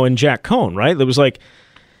Jack Cohn, right? It was like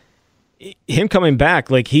him coming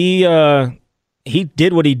back, like he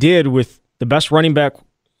did what he did with the best running back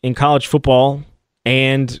in college football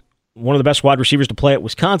and one of the best wide receivers to play at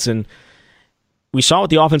Wisconsin. We saw what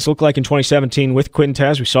the offense looked like in 2017 with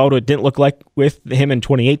Quintez. We saw what it didn't look like with him in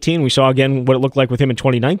 2018. We saw again what it looked like with him in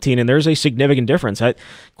 2019, and there's a significant difference.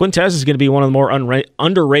 Quintez is going to be one of the more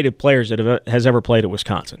underrated players that has ever played at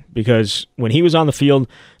Wisconsin because when he was on the field,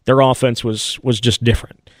 their offense was just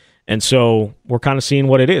different. And so we're kind of seeing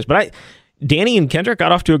what it is. But Danny and Kendrick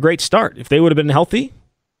got off to a great start. If they would have been healthy,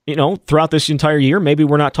 throughout this entire year, maybe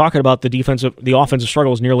we're not talking about the offensive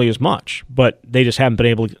struggles nearly as much, but they just haven't been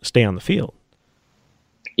able to stay on the field.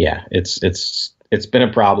 Yeah, it's been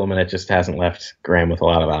a problem, and it just hasn't left Graham with a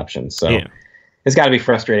lot of options. So It's got to be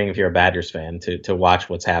frustrating if you're a Badgers fan to watch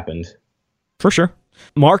what's happened. For sure.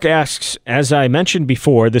 Mark asks, as I mentioned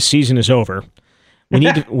before, the season is over.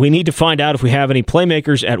 We need to find out if we have any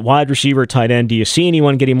playmakers at wide receiver, tight end. Do you see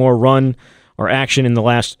anyone getting more run or action in the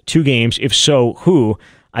last 2 games? If so, who?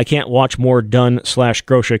 I can't watch more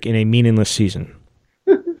Dunn/Groshek in a meaningless season.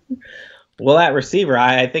 Well, at receiver,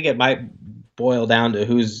 I think it might boil down to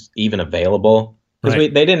who's even available because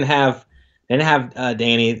they didn't have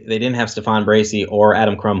Danny, they didn't have Stephon Bracey or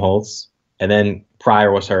Adam Krumholtz, and then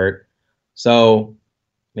Pryor was hurt. So,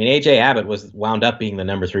 I mean, A.J. Abbott was wound up being the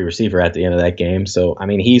number 3 receiver at the end of that game. So, I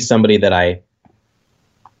mean, he's somebody that I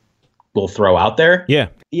will throw out there.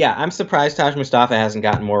 Yeah, I'm surprised Taj Mustafa hasn't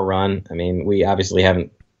gotten more run. I mean, we obviously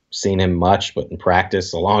haven't seen him much, but in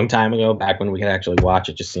practice a long time ago, back when we could actually watch,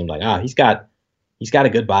 it just seemed like, he's got a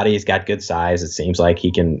good body. He's got good size. It seems like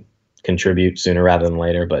he can contribute sooner rather than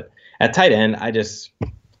later. But at tight end, I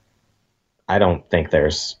don't think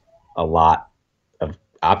there's a lot of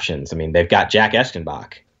options. I mean, they've got Jack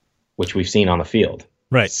Eschenbach, which we've seen on the field.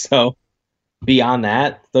 Right. So beyond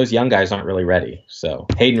that, those young guys aren't really ready. So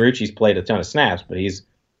Hayden Rucci's played a ton of snaps, but he's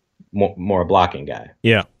more a blocking guy.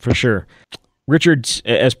 Yeah, for sure. Richard's,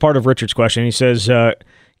 as part of Richard's question, he says,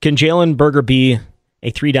 can Jalen Berger be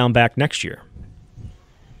a 3-down back next year?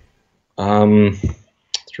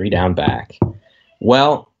 3-down back.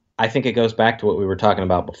 Well, I think it goes back to what we were talking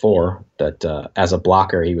about before, that as a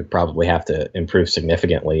blocker, he would probably have to improve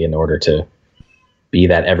significantly in order to be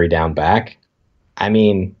that every down back. I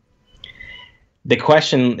mean, the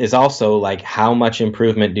question is also like, how much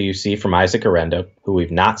improvement do you see from Isaac Arenda, who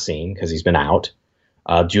we've not seen because he's been out,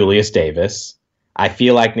 Julius Davis. I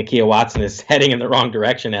feel like Nakia Watson is heading in the wrong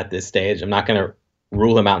direction at this stage. I'm not going to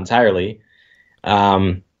rule him out entirely.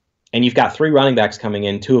 And you've got 3 running backs coming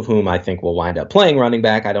in, 2 of whom I think will wind up playing running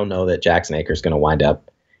back. I don't know that Jackson Akers is going to wind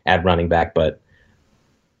up at running back, but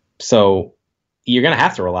so you're going to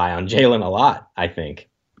have to rely on Jalen a lot, I think.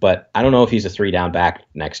 But I don't know if he's a 3-down back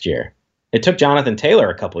next year. It took Jonathan Taylor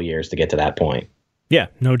a couple years to get to that point. Yeah,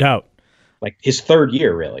 no doubt. Like his 3rd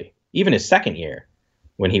year, really. Even his 2nd year,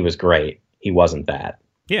 when he was great, he wasn't that.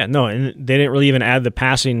 Yeah, no, and they didn't really even add the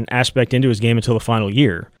passing aspect into his game until the final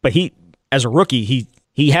year. But he, as a rookie,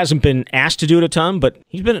 he hasn't been asked to do it a ton, but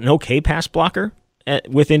he's been an okay pass blocker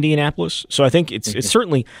with Indianapolis. So I think it's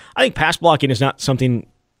certainly, I think pass blocking is not something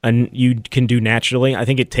you can do naturally. I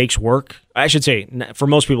think it takes work. I should say, for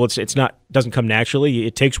most people, it's not, doesn't come naturally.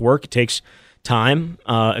 It takes work. It takes time,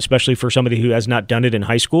 especially for somebody who has not done it in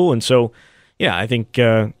high school. And so, yeah, I think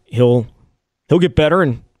he'll get better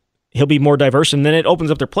and he'll be more diverse, and then it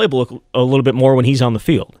opens up their playbook a little bit more when he's on the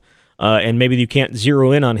field. And maybe you can't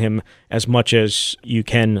zero in on him as much as you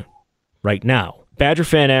can right now. Badger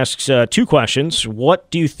fan asks 2 questions. What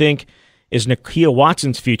do you think is Nakia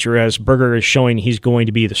Watson's future as Berger is showing he's going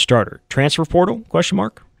to be the starter? Transfer portal? ?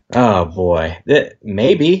 Oh, boy.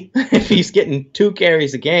 Maybe. If he's getting 2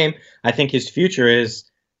 carries a game, I think his future is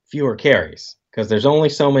fewer carries because there's only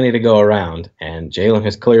so many to go around. And Jalen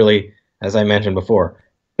has clearly, as I mentioned before,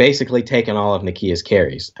 basically taken all of Nakia's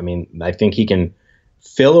carries. I mean, I think he can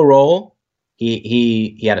fill a role.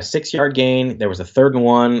 He had a 6-yard gain. There was a 3rd and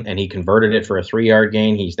 1, and he converted it for a 3-yard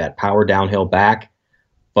gain. He's that power downhill back.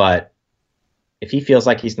 But if he feels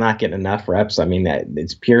like he's not getting enough reps, I mean,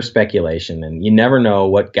 it's pure speculation, and you never know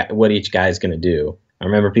what each guy is going to do. I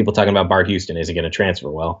remember people talking about Bart Houston. Is he going to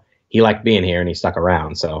transfer? Well, he liked being here, and he stuck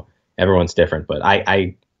around. So everyone's different. But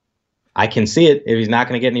I can see it if he's not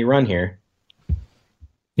going to get any run here.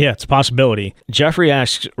 Yeah, it's a possibility. Jeffrey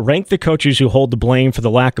asks, rank the coaches who hold the blame for the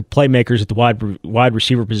lack of playmakers at the wide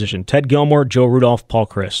receiver position. Ted Gilmore, Joe Rudolph, Paul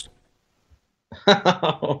Chryst.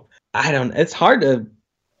 I don't. It's hard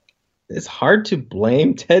to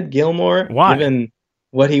blame Ted Gilmore. Why? Given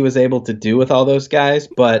what he was able to do with all those guys,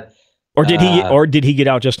 but or did he get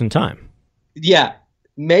out just in time? Yeah,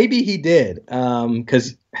 maybe he did.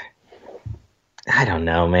 Because I don't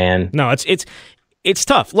know, man. No, it's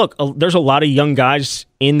tough. Look, there's a lot of young guys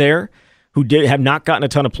in there who have not gotten a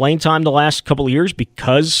ton of playing time the last couple of years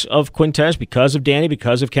because of Quintez, because of Danny,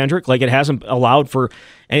 because of Kendrick. Like, it hasn't allowed for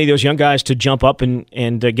any of those young guys to jump up and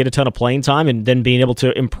get a ton of playing time and then being able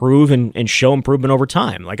to improve and show improvement over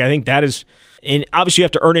time. Like, I think that is, and obviously you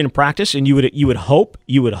have to earn it in practice, and you would hope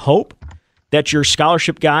that your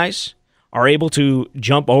scholarship guys are able to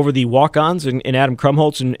jump over the walk-ons and Adam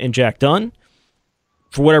Krumholtz and Jack Dunn.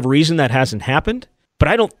 For whatever reason, that hasn't happened.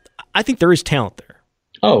 But I think there is talent there.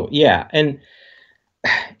 Oh, yeah. And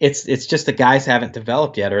it's just the guys haven't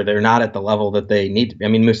developed yet, or they're not at the level that they need to be. I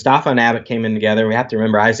mean, Mustafa and Abbott came in together. We have to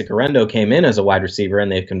remember Isaac Arendo came in as a wide receiver,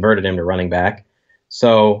 and they've converted him to running back.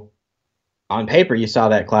 So on paper, you saw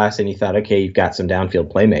that class, and you thought, okay, you've got some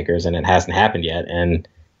downfield playmakers, and it hasn't happened yet. And,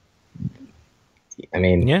 I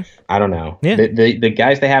mean, yeah. I don't know. Yeah. The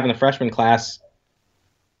guys they have in the freshman class,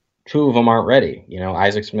 2 of them aren't ready.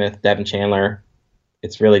 Isaac Smith, Devin Chandler.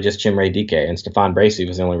 It's really just Chimere Dike, and Stephon Bracey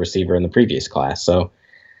was the only receiver in the previous class. So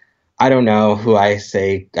I don't know who I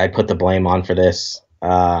say I put the blame on for this.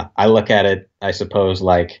 I look at it, I suppose,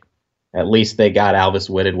 like at least they got Alvis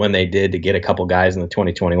Whitted when they did to get a couple guys in the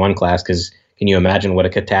 2021 class, because can you imagine what a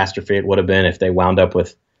catastrophe it would have been if they wound up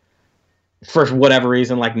with, for whatever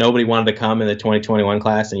reason, like nobody wanted to come in the 2021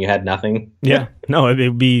 class and you had nothing? Yeah, no, it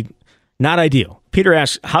would be not ideal. Peter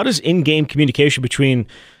asks, how does in-game communication between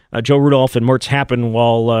Joe Rudolph and Mertz happen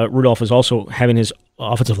while Rudolph is also having his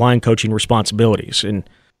offensive line coaching responsibilities? And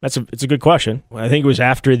it's a good question. I think it was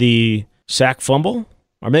after the sack fumble,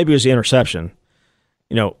 or maybe it was the interception.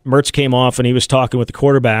 Mertz came off and he was talking with the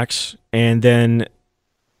quarterbacks, and then,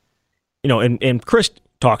 and Chris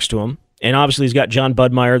talks to him, and obviously he's got John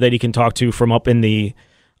Budmeyer that he can talk to from up in the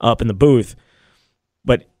booth.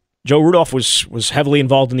 But Joe Rudolph was heavily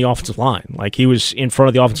involved in the offensive line. Like, he was in front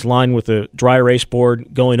of the offensive line with a dry erase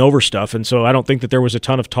board going over stuff. And so I don't think that there was a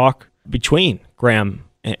ton of talk between Graham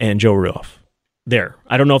and Joe Rudolph there.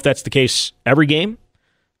 I don't know if that's the case every game.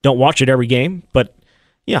 Don't watch it every game. But,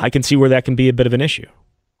 yeah, I can see where that can be a bit of an issue.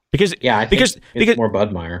 Because I think it's more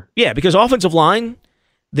Budmeyer. Yeah, because offensive line,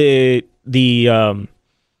 the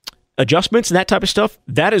adjustments and that type of stuff,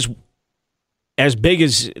 that is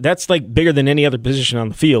that's like bigger than any other position on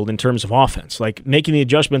the field in terms of offense. Like, making the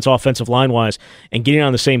adjustments offensive line wise and getting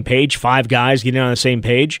on the same page, 5 guys getting on the same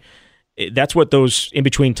page, that's what those in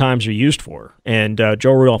between times are used for. And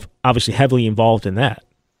Joe Rudolph obviously heavily involved in that.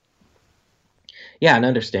 Yeah, and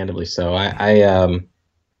understandably so.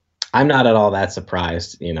 I'm not at all that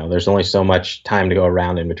surprised. There's only so much time to go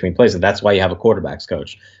around in between plays, and that's why you have a quarterbacks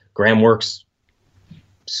coach. Graham works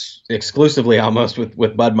exclusively almost with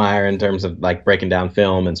Budmeyer in terms of like breaking down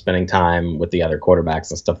film and spending time with the other quarterbacks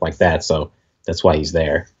and stuff like that. So that's why he's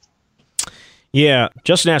there. Yeah.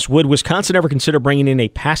 Justin asked, would Wisconsin ever consider bringing in a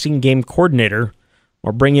passing game coordinator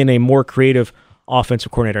or bring in a more creative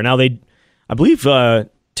offensive coordinator? Now, I believe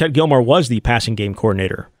Ted Gilmore was the passing game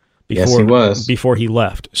coordinator before, yes, he was. Before he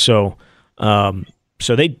left. So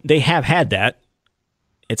they have had that.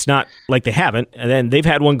 It's not like they haven't. And then they've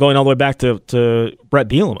had one going all the way back to Brett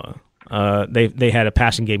Bielema. They had a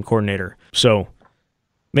passing game coordinator. So,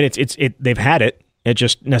 I mean, they've had it. It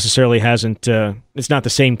just necessarily hasn't. It's not the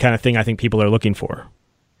same kind of thing I think people are looking for.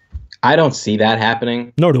 I don't see that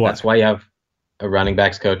happening. Nor do I. That's why you have a running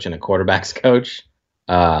backs coach and a quarterbacks coach.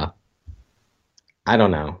 I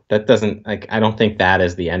don't know. That doesn't like. I don't think that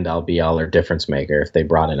is the end all be all or difference maker. If they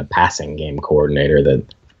brought in a passing game coordinator,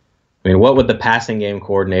 what would the passing game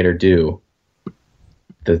coordinator do?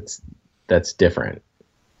 That's different.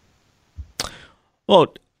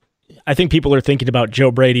 Well, I think people are thinking about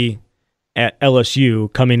Joe Brady at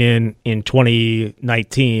LSU coming in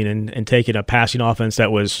 2019 and taking a passing offense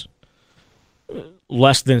that was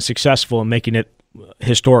less than successful and making it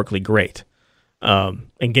historically great,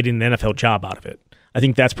 and getting an NFL job out of it. I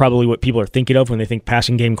think that's probably what people are thinking of when they think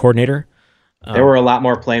passing game coordinator. There were a lot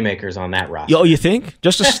more playmakers on that roster. Oh, you think?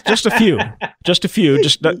 Just a few. Just a few.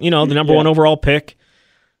 Just the number one overall pick,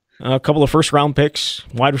 a couple of first round picks,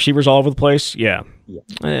 wide receivers all over the place. Yeah.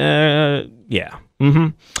 Yeah. Mm-hmm.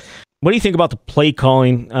 What do you think about the play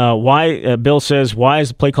calling? Why Bill says, why is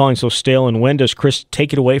the play calling so stale, and when does Chris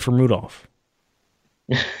take it away from Rudolph?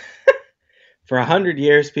 For 100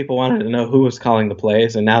 years, people wanted to know who was calling the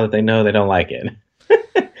plays, and now that they know, they don't like it.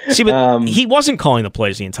 See, but he wasn't calling the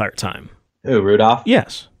plays the entire time. Who, Rudolph?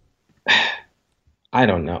 Yes. I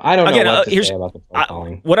don't know. I don't know what to say about the play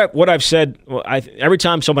calling. What I've said, every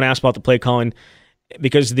time someone asks about the play calling,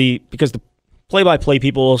 because the play-by-play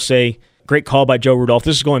people will say, great call by Joe Rudolph.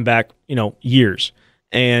 This is going back, years.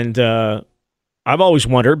 And I've always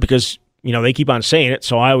wondered, because, they keep on saying it,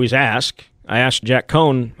 so I always ask. I asked Jack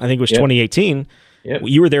Cohn, I think it was 2018. Yep.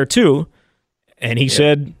 You were there too. And he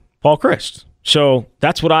said, Paul Chryst. So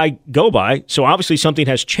that's what I go by. So obviously something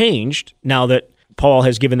has changed now that Paul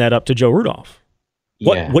has given that up to Joe Rudolph.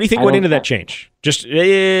 What do you think went into that change? Just,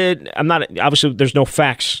 I'm not, obviously there's no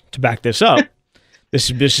facts to back this up. This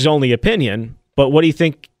is only opinion, but what do you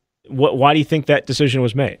think, why do you think that decision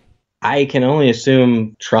was made? I can only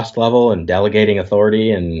assume trust level and delegating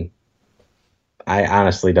authority, and I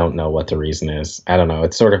honestly don't know what the reason is. I don't know.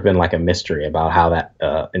 It's sort of been like a mystery about how that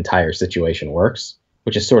entire situation works,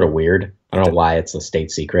 which is sort of weird. I don't know why it's a state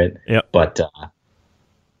secret. Yep. But,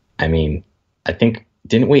 I think,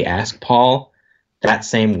 didn't we ask Paul that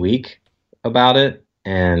same week about it?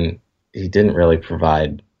 And he didn't really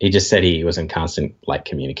provide. He just said he was in constant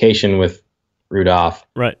communication with Rudolph,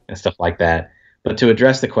 right, and stuff like that. But to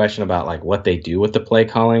address the question about what they do with the play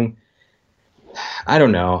calling, I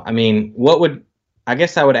don't know. I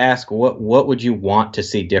guess I would ask, what would you want to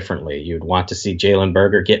see differently? You'd want to see Jalen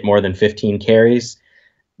Berger get more than 15 carries.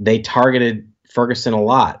 They targeted Ferguson a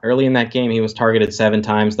lot. Early in that game, he was targeted 7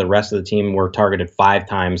 times. The rest of the team were targeted 5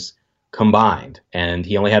 times combined. And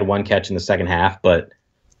he only had 1 catch in the second half, but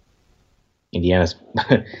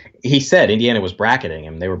he said Indiana was bracketing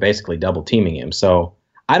him. They were basically double teaming him. So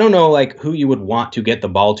I don't know who you would want to get the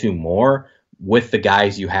ball to more with the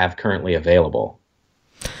guys you have currently available.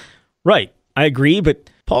 Right. I agree, but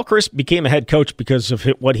Paul Chryst became a head coach because of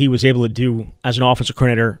what he was able to do as an offensive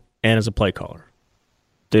coordinator and as a play caller.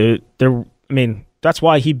 That's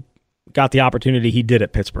why he got the opportunity he did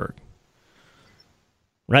at Pittsburgh.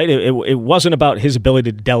 Right? It wasn't about his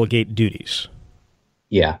ability to delegate duties.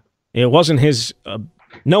 Yeah. It wasn't his.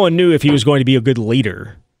 No one knew if he was going to be a good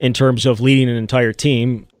leader in terms of leading an entire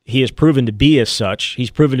team. He has proven to be as such. He's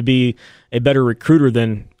proven to be a better recruiter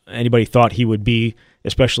than anybody thought he would be,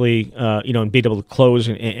 especially and being able to close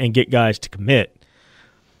and get guys to commit.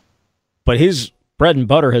 But his bread and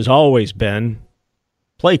butter has always been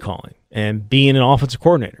play calling and being an offensive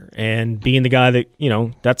coordinator and being the guy that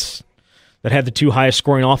that had the 2 highest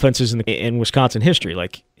scoring offenses in Wisconsin history.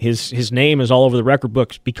 His name is all over the record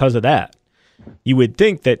books because of that. You would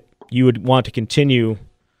think that you would want to continue.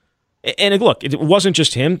 And look, it wasn't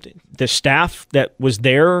just him. The staff that was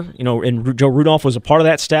there, and Joe Rudolph was a part of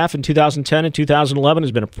that staff in 2010 and 2011,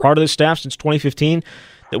 has been a part of this staff since 2015,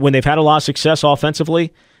 that when they've had a lot of success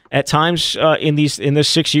offensively at times in this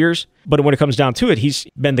 6 years. But when it comes down to it, he's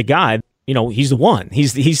been the guy. He's the one.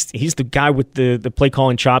 He's the guy with the play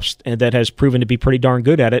calling chops and that has proven to be pretty darn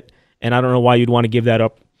good at it. And I don't know why you'd want to give that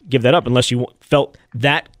up unless you felt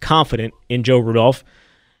that confident in Joe Rudolph.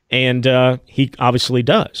 And he obviously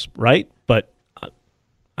does, right? But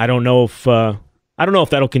I don't know if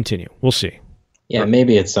that'll continue. We'll see. Yeah,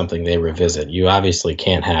 maybe it's something they revisit. You obviously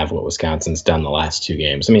can't have what Wisconsin's done the last 2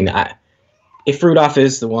 games. If Rudolph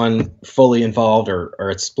is the one fully involved or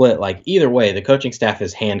it's split, either way, the coaching staff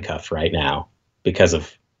is handcuffed right now because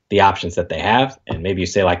of the options that they have. And maybe you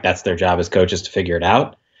say that's their job as coaches to figure it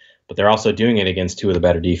out. But they're also doing it against 2 of the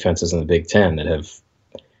better defenses in the Big Ten that have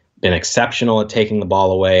been exceptional at taking the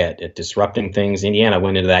ball away, at disrupting things. Indiana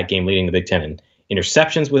went into that game leading the Big Ten in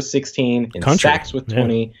interceptions with 16, in sacks with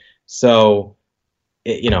 20. Yeah. So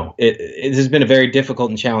it has been a very difficult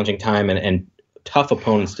and challenging time and tough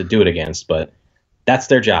opponents to do it against, but that's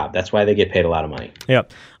their job. That's why they get paid a lot of money. Yeah.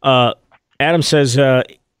 Adam says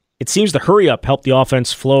it seems the hurry up helped the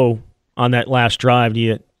offense flow on that last drive. Do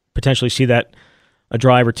you potentially see that a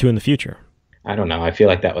drive or two in the future? I don't know. I feel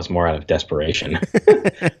like that was more out of desperation.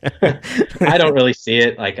 I don't really see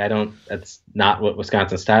it. That's not what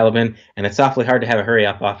Wisconsin's style have been. And it's awfully hard to have a hurry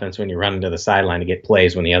up offense when you run into the sideline to get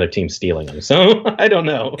plays when the other team's stealing them. So I don't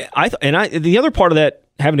know. The other part of that,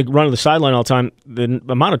 having to run to the sideline all the time, the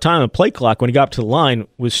amount of time on the play clock when he got up to the line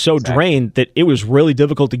was so drained that it was really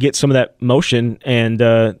difficult to get some of that motion and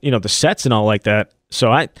the sets and all like that.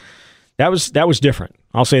 So that was different.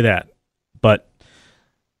 I'll say that. But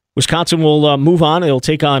Wisconsin will move on. It'll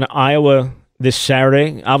take on Iowa this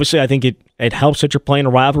Saturday. Obviously, I think it helps that you're playing a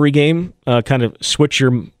rivalry game. Kind of switch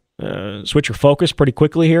your focus pretty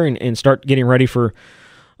quickly here and start getting ready for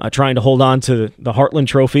trying to hold on to the Heartland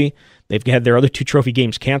Trophy. They've had their other 2 trophy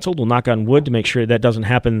games canceled. We'll knock on wood to make sure that doesn't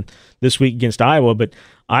happen this week against Iowa. But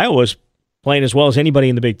Iowa's playing as well as anybody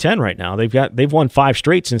in the Big Ten right now. They've won 5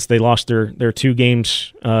 straight since they lost their 2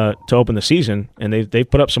 games to open the season, and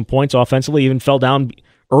they've put up some points offensively. Even fell down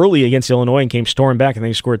early against Illinois and came storming back, and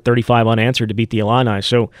they scored 35 unanswered to beat the Illini.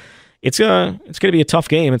 So it's going to be a tough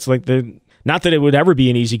game. It's like not that it would ever be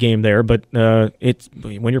an easy game there, but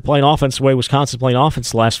when you're playing offense the way Wisconsin's playing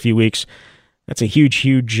offense the last few weeks, that's a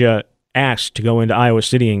huge ask to go into Iowa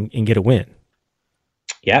City and get a win.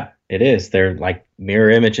 Yep, it is. They're like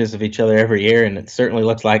mirror images of each other every year, and it certainly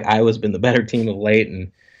looks like Iowa's been the better team of late,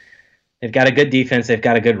 and they've got a good defense. They've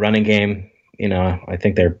got a good running game. I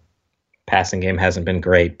think their passing game hasn't been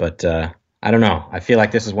great, but I don't know. I feel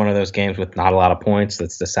like this is one of those games with not a lot of points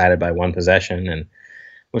that's decided by one possession, and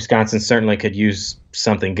Wisconsin certainly could use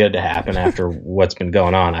something good to happen after what's been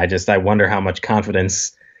going on. I wonder how much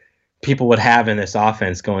confidence people would have in this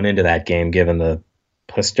offense going into that game, given the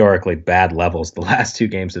historically bad levels the last 2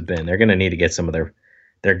 games have been. They're going to need to get some of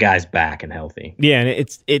their guys back and healthy. Yeah, and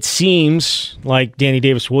it seems like Danny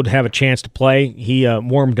Davis would have a chance to play. He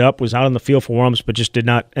warmed up, was out on the field for warm-ups, but just did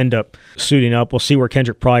not end up suiting up. We'll see where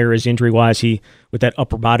Kendrick Pryor is injury-wise. With that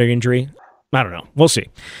upper body injury, I don't know. We'll see.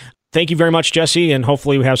 Thank you very much, Jesse, and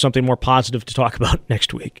hopefully we have something more positive to talk about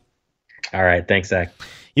next week. All right. Thanks, Zach.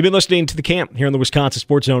 You've been listening to The Camp here on the Wisconsin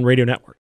Sports Zone Radio Network.